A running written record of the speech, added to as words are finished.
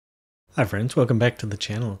Hi friends, welcome back to the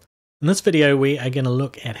channel. In this video we are going to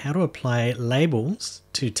look at how to apply labels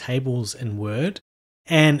to tables in Word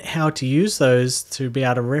and how to use those to be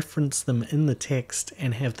able to reference them in the text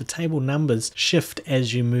and have the table numbers shift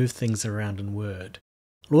as you move things around in Word.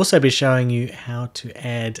 I'll also be showing you how to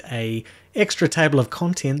add an extra table of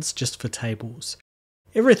contents just for tables.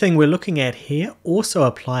 Everything we're looking at here also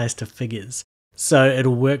applies to figures, so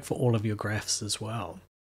it'll work for all of your graphs as well.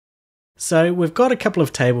 So we've got a couple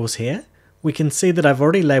of tables here. We can see that I've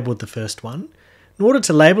already labeled the first one. In order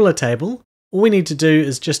to label a table, all we need to do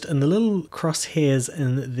is just in the little crosshairs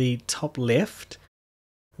in the top left,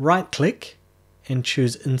 right click and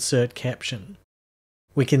choose Insert Caption.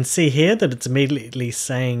 We can see here that it's immediately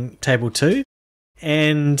saying Table 2,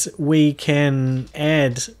 and we can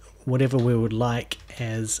add whatever we would like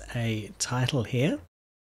as a title here.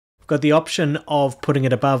 We've got the option of putting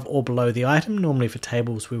it above or below the item. Normally for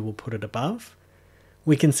tables we will put it above.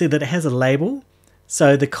 We can see that it has a label.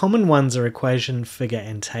 So the common ones are equation, figure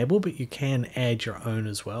and table, but you can add your own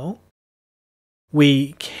as well.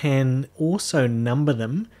 We can also number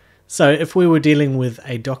them. So if we were dealing with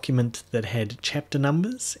a document that had chapter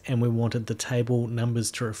numbers and we wanted the table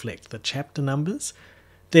numbers to reflect the chapter numbers,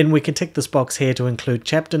 then we can tick this box here to include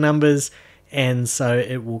chapter numbers, and so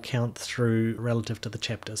it will count through relative to the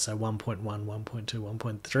chapter. So 1.1, 1.2,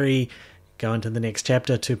 1.3, go into the next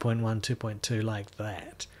chapter, 2.1, 2.2, like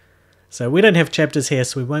that. So we don't have chapters here,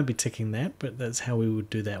 so we won't be ticking that, but that's how we would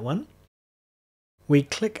do that one. We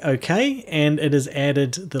click OK, and it has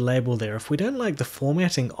added the label there. If we don't like the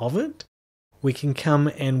formatting of it, we can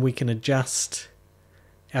come and we can adjust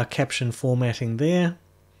our caption formatting there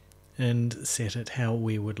and set it how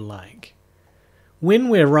we would like. When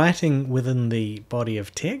we're writing within the body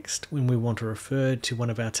of text, when we want to refer to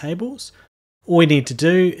one of our tables, all we need to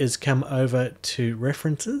do is come over to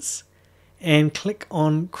References and click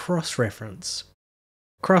on Cross-Reference.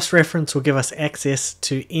 Cross-Reference will give us access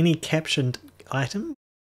to any captioned item.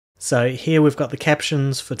 So here we've got the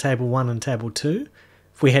captions for Table 1 and Table 2.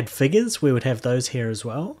 If we had figures, we would have those here as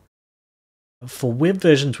well. For web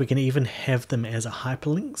versions, we can even have them as a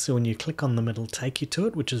hyperlink, so when you click on them it'll take you to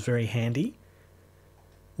it, which is very handy.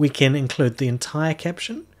 We can include the entire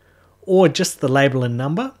caption, or just the label and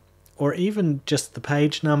number, or even just the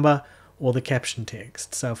page number or the caption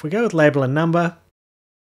text. So if we go with label and number,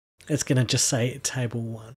 it's going to just say Table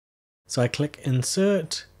 1. So I click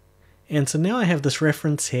Insert, and so now I have this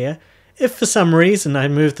reference here. If for some reason I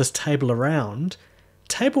move this table around,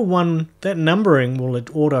 Table 1, that numbering will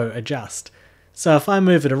auto adjust. So if I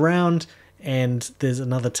move it around and there's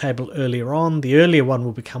another table earlier on, the earlier one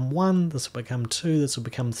will become 1, this will become 2, this will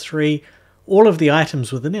become 3. All of the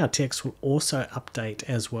items within our text will also update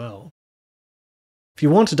as well. If you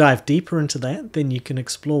want to dive deeper into that, then you can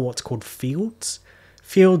explore what's called fields.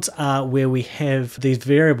 Fields are where we have these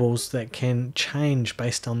variables that can change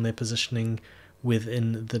based on their positioning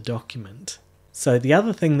within the document. So the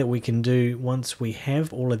other thing that we can do once we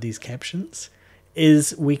have all of these captions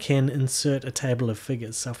is we can insert a table of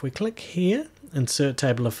figures. So if we click here, Insert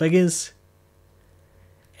Table of Figures,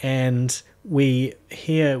 and we're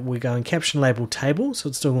going Caption Label Table, so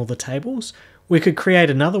it's doing all the tables. We could create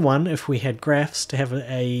another one if we had graphs to have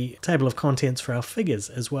a table of contents for our figures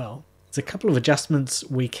as well. There's a couple of adjustments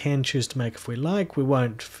we can choose to make if we like. We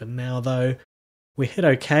won't for now though. We hit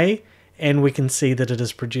OK, and we can see that it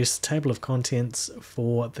has produced a table of contents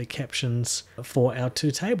for the captions for our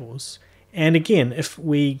two tables. And again, if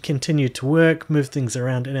we continue to work, move things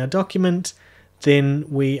around in our document, then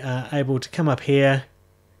we are able to come up here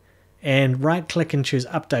and right click and choose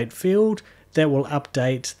Update Field. That will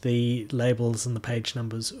update the labels and the page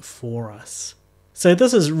numbers for us. So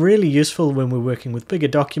this is really useful when we're working with bigger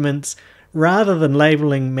documents, rather than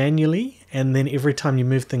labeling manually and then every time you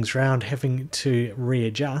move things around having to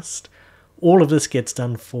readjust. All of this gets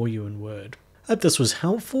done for you in Word. I hope this was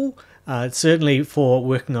helpful. Certainly for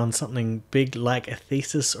working on something big like a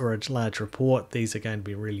thesis or a large report, these are going to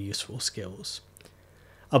be really useful skills.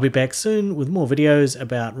 I'll be back soon with more videos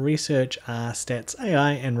about research, R, stats,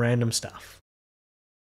 AI, and random stuff.